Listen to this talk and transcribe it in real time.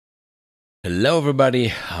Hello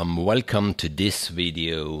everybody, welcome to this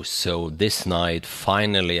video. So this night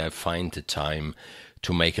finally I find the time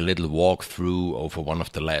to make a little walkthrough over one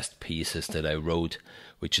of the last pieces that I wrote,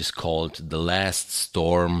 which is called The Last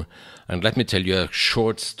Storm. And let me tell you a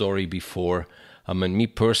short story before. Me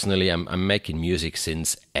personally, I'm making music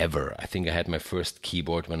since ever. I think I had my first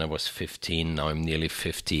keyboard when I was 15, now I'm nearly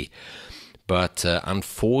 50. But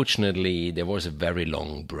unfortunately, there was a very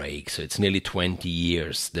long break. So it's nearly 20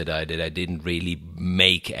 years that I didn't really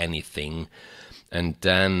make anything. And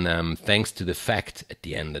then, thanks to the fact at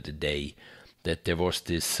the end of the day that there was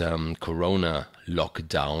this Corona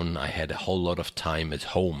lockdown, I had a whole lot of time at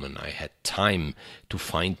home, and I had time to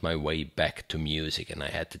find my way back to music, and I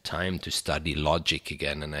had the time to study logic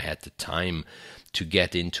again, and I had the time to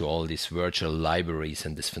get into all these virtual libraries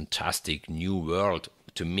and this fantastic new world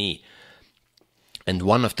to me. And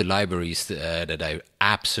one of the libraries that I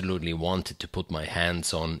absolutely wanted to put my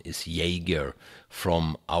hands on is Jaeger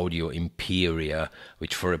from Audio Imperia,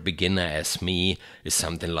 which for a beginner as me is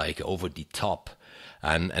something like over the top.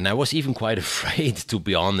 And I was even quite afraid, to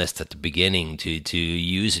be honest, at the beginning to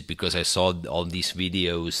use it, because I saw all these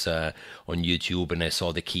videos on YouTube, and I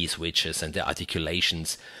saw the key switches and the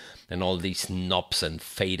articulations and all these knobs and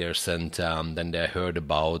faders, and then I heard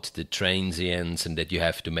about the transients and that you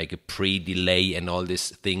have to make a pre-delay and all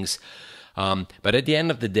these things. But at the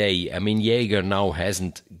end of the day, I mean, Jaeger now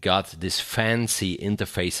hasn't got this fancy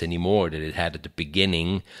interface anymore that it had at the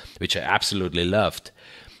beginning, which I absolutely loved.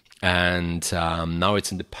 And now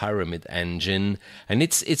it's in the Pyramid engine, and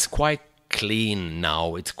it's quite clean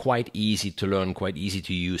now. It's quite easy to learn, quite easy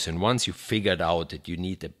to use. And once you figured out that you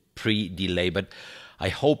need a pre-delay, but I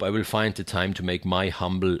hope I will find the time to make my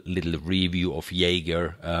humble little review of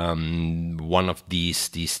Jaeger one of these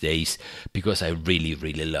days, because I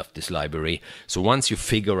really love this library. So once you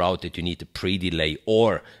figure out that you need a pre-delay,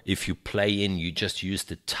 or if you play in, you just use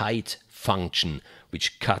the tight function,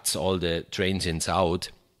 which cuts all the transients out,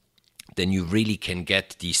 then you really can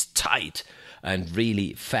get these tight and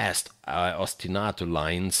really fast ostinato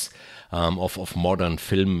lines of modern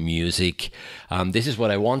film music. This is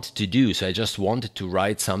what I wanted to do. So I just wanted to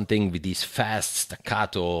write something with these fast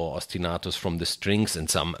staccato ostinatos from the strings and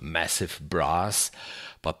some massive brass.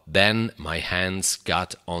 But then my hands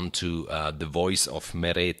got onto the voice of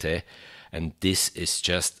Merete, and this is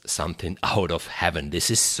just something out of heaven.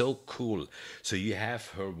 This is so cool. So you have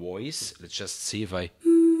her voice. Let's just see if I...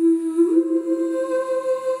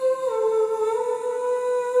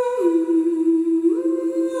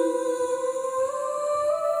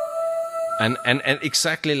 And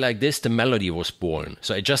exactly like this, the melody was born.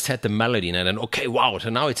 So I just had the melody, and then, okay, wow, so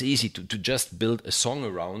now it's easy to just build a song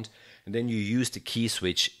around. And then you use the key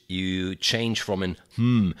switch, you change from an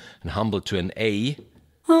and humble to an A.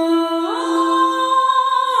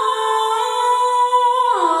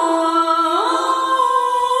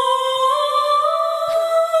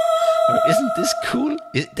 Isn't this cool?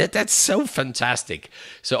 That's so fantastic.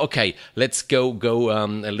 So, okay, let's go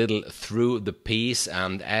a little through the piece.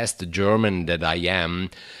 And as the German that I am,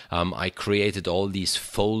 I created all these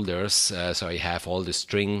folders. So I have all the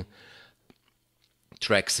string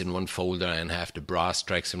tracks in one folder and have the brass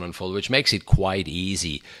tracks in one folder, which makes it quite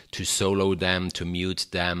easy to solo them, to mute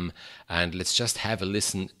them. And let's just have a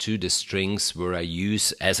listen to the strings, where I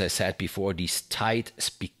use, as I said before, these tight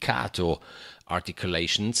spiccato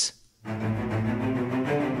articulations.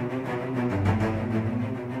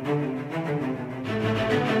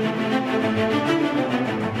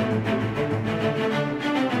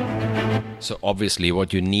 So obviously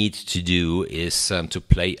what you need to do is to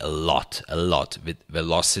play a lot with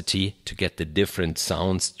velocity to get the different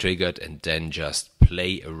sounds triggered, and then just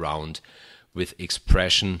play around with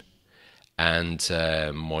expression and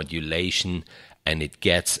modulation, and it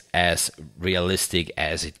gets as realistic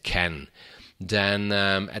as it can. Then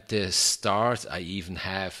at the start I even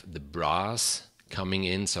have the brass coming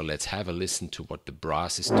in, so let's have a listen to what the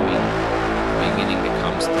brass is doing. At the beginning there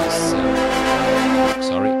comes this,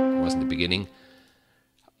 sorry, it wasn't the beginning.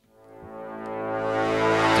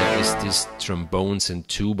 There is this trombones and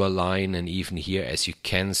tuba line, and even here, as you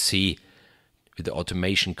can see with the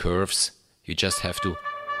automation curves, you just have to,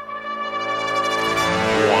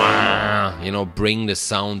 you know, bring the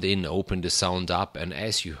sound in, open the sound up. And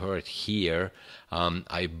as you heard here,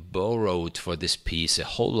 I borrowed for this piece a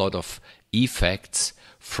whole lot of effects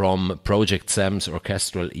from Project Sam's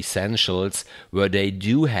Orchestral Essentials, where they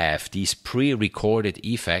do have these pre-recorded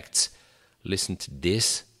effects. Listen to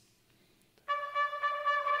this.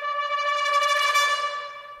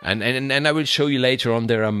 And I will show you later on,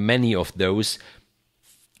 there are many of those,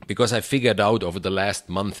 because I figured out over the last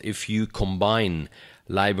month, if you combine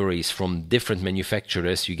libraries from different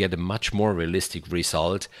manufacturers, you get a much more realistic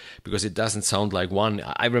result, because it doesn't sound like one.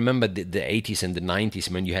 I remember the 80s and the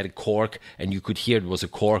 90s when you had a Korg and you could hear it was a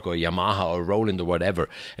Korg or a Yamaha or a Roland or whatever.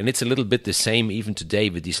 And it's a little bit the same even today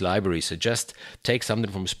with these libraries. So just take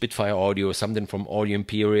something from Spitfire Audio, something from Audio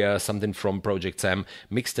Imperia, something from Project Sam,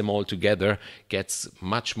 mix them all together, gets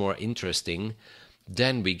much more interesting.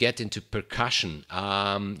 Then we get into percussion.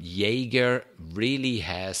 Jaeger really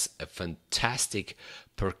has a fantastic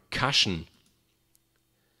percussion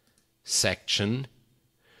section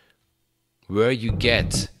where you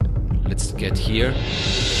get, let's get here, the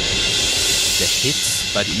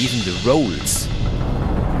hits, but even the rolls.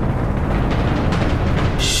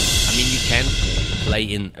 I mean, you can play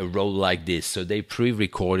in a roll like this, so they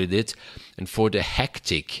pre-recorded it, and for the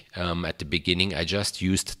hectic at the beginning I just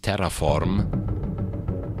used Terraform.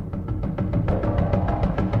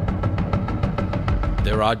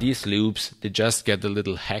 There are these loops, they just get a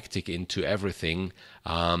little hectic into everything.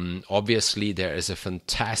 Obviously there is a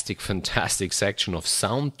fantastic section of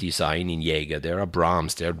sound design in Jaeger. There are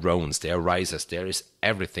Brahms, there are drones, there are risers, there is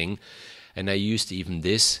everything. And I used even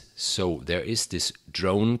this, so there is this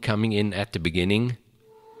drone coming in at the beginning.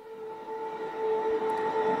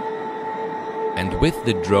 And with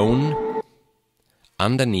the drone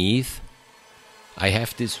underneath, I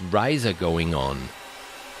have this riser going on.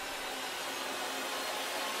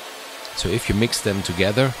 So if you mix them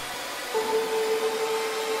together,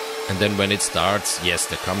 and then when it starts, yes,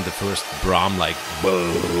 there come the first Brahm, like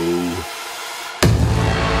whoa.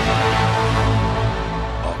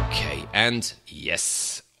 Okay, and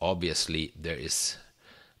yes, obviously there is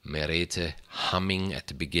Merete humming at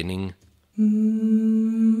the beginning.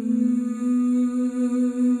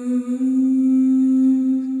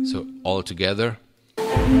 So all together.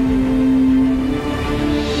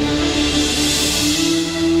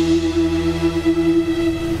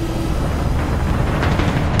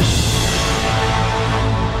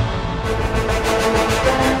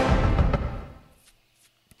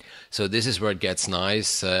 So this is where it gets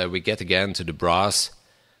nice. We get again to the brass.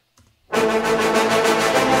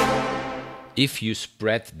 If you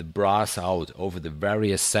spread the brass out over the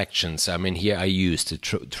various sections, I mean, here I used the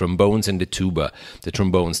trombones and the tuba, the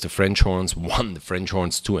trombones, the French horns 1, the French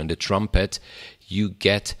horns 2, and the trumpet, you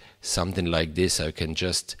get something like this. I can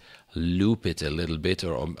just loop it a little bit,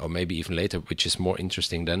 or maybe even later, which is more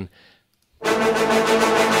interesting then.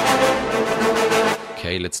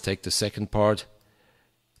 Okay, let's take the second part,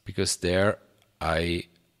 because there I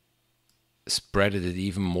spreaded it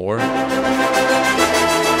even more.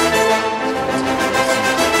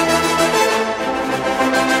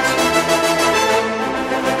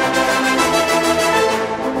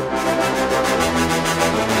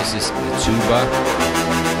 This is the tuba,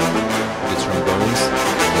 the trombones.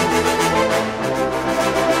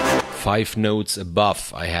 5 notes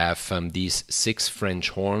above I have these 6 French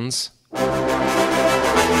horns.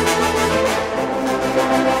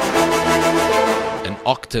 An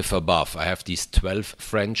octave above I have these 12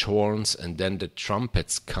 French horns, and then the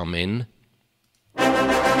trumpets come in.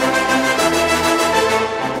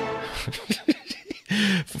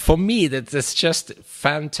 For me, that's just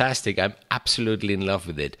fantastic. I'm absolutely in love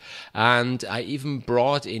with it. And I even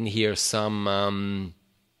brought in here some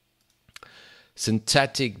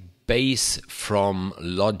synthetic bass from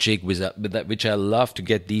Logic, which I love to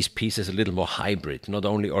get these pieces a little more hybrid, not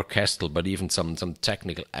only orchestral, but even some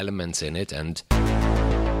technical elements in it. And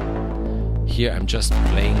here I'm just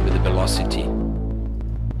playing with the velocity.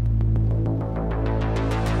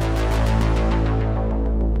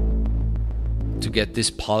 To get this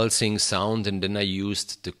pulsing sound, and then I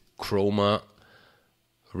used the chroma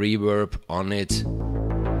reverb on it.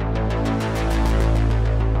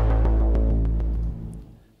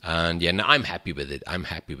 And yeah, now I'm happy with it. I'm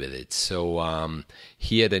happy with it. So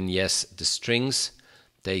here then, yes, the strings,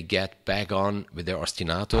 they get back on with their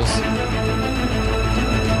ostinatos.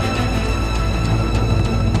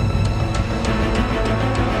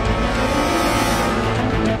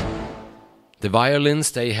 The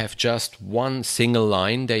violins, they have just one single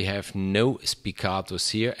line. They have no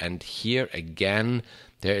spiccatos here. And here again,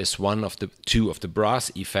 there is one of the 2 of the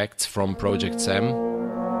brass effects from Project Sam.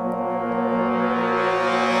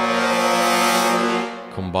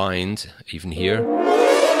 Combined, even here.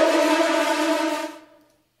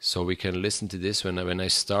 So we can listen to this when I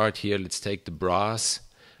start here. Let's take the brass.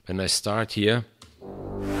 When I start here.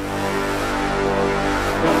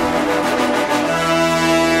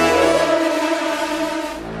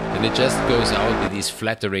 And it just goes out with these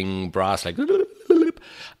flattering brass, like,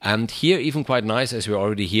 And here, even quite nice, as we're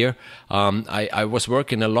already here, I was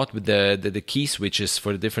working a lot with the key switches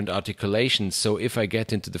for the different articulations. So if I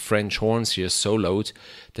get into the French horns here soloed,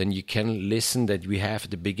 then you can listen that we have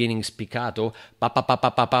the beginning spiccato, pop, pop, pop,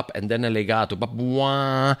 pop, pop, pop, and then a legato, pop,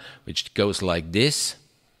 wah, which goes like this.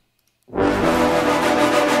 So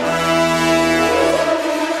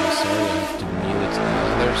sorry, I have to mute the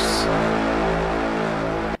others.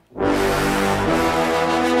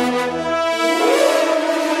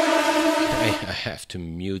 I have to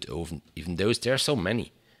mute even those. There are so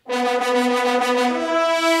many.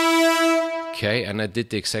 Okay, and I did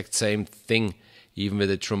the exact same thing even with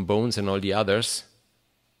the trombones and all the others.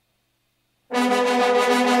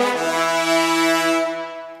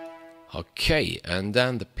 Okay, and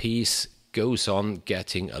then the piece goes on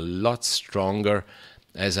getting a lot stronger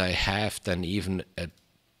as I have then even a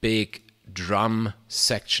big drum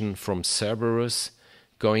section from Cerberus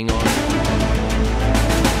going on.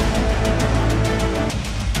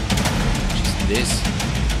 This.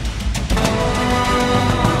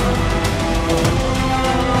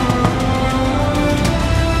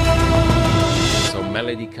 So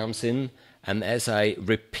melody comes in, and as I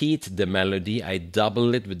repeat the melody, I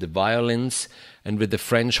double it with the violins and with the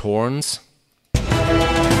French horns.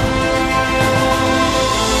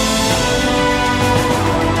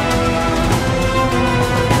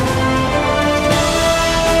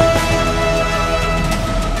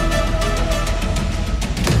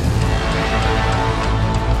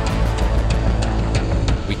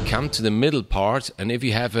 Come to the middle part, and if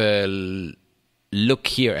you have a look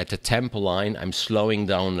here at the tempo line, I'm slowing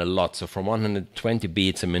down a lot. So from 120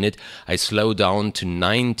 beats a minute, I slow down to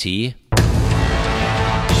 90. Here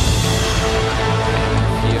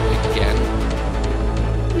again,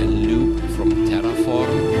 a loop from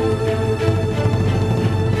Terraform.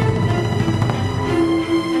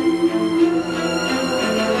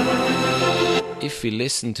 If we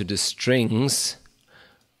listen to the strings,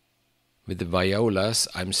 with the violas,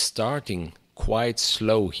 I'm starting quite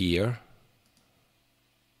slow here.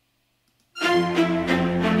 There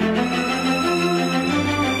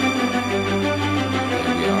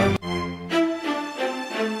we are.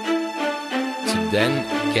 To then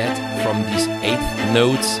get from these 8th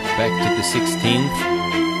notes back to the 16th.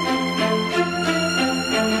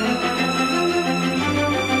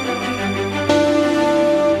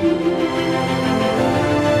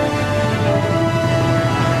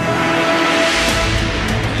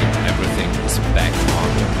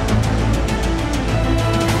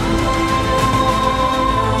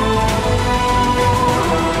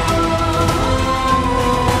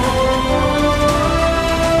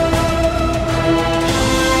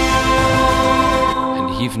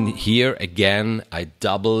 Here again, I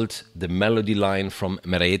doubled the melody line from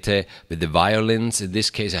Merete with the violins. In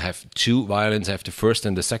this case, I have 2 violins. I have the first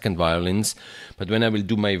and the second violins. But when I will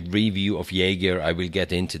do my review of Jaeger, I will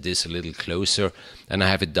get into this a little closer. And I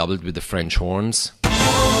have it doubled with the French horns.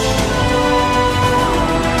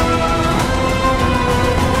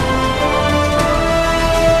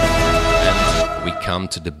 And we come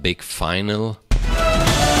to the big final.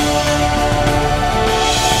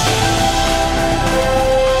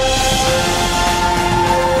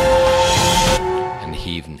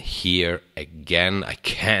 Even here again, I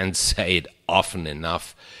can't say it often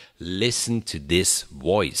enough, listen to this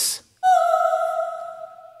voice.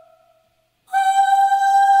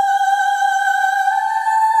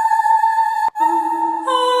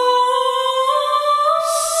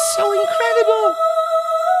 So incredible!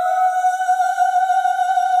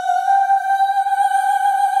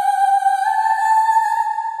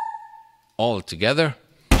 All together.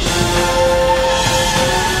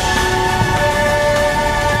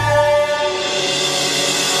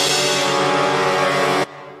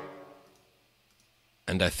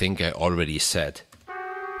 And I think I already said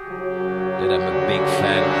that I'm a big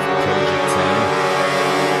fan of Project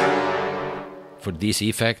 10 for these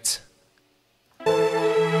effects.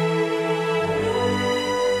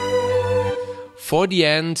 For the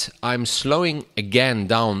end, I'm slowing again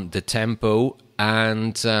down the tempo,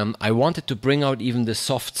 and I wanted to bring out even the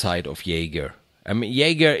soft side of Jaeger. I mean,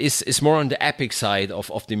 Jaeger is more on the epic side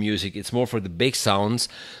of the music. It's more for the big sounds.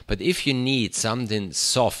 But if you need something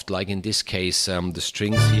soft, like in this case, the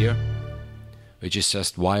strings here, which is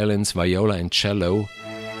just violins, viola, and cello,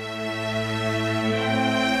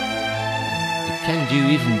 it can do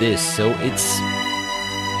even this. So it's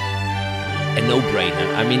a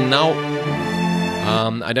no-brainer. I mean, now,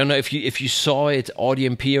 I don't know if you saw it, Audio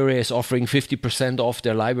Imperia is offering 50% off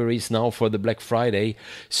their libraries now for the Black Friday.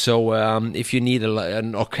 So if you need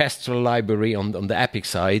an orchestral library on the epic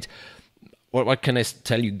side, what can I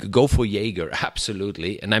tell you? Go for Jaeger,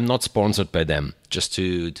 absolutely. And I'm not sponsored by them, just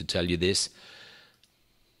to tell you this.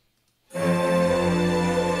 Here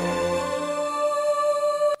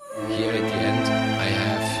at the end, I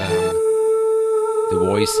have the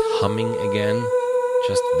voice humming again,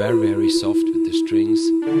 just very, very soft with the strings.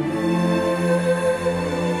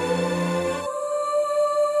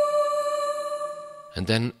 And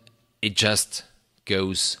then it just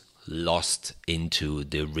goes lost into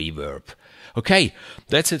the reverb. Okay,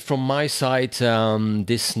 that's it from my side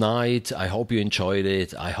this night. I hope you enjoyed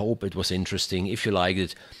it. I hope it was interesting. If you liked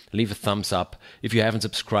it, leave a thumbs up. If you haven't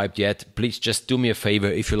subscribed yet, please just do me a favor.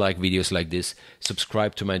 If you like videos like this,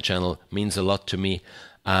 subscribe to my channel. Means a lot to me.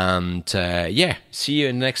 And yeah, see you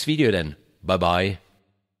in the next video then. Bye bye.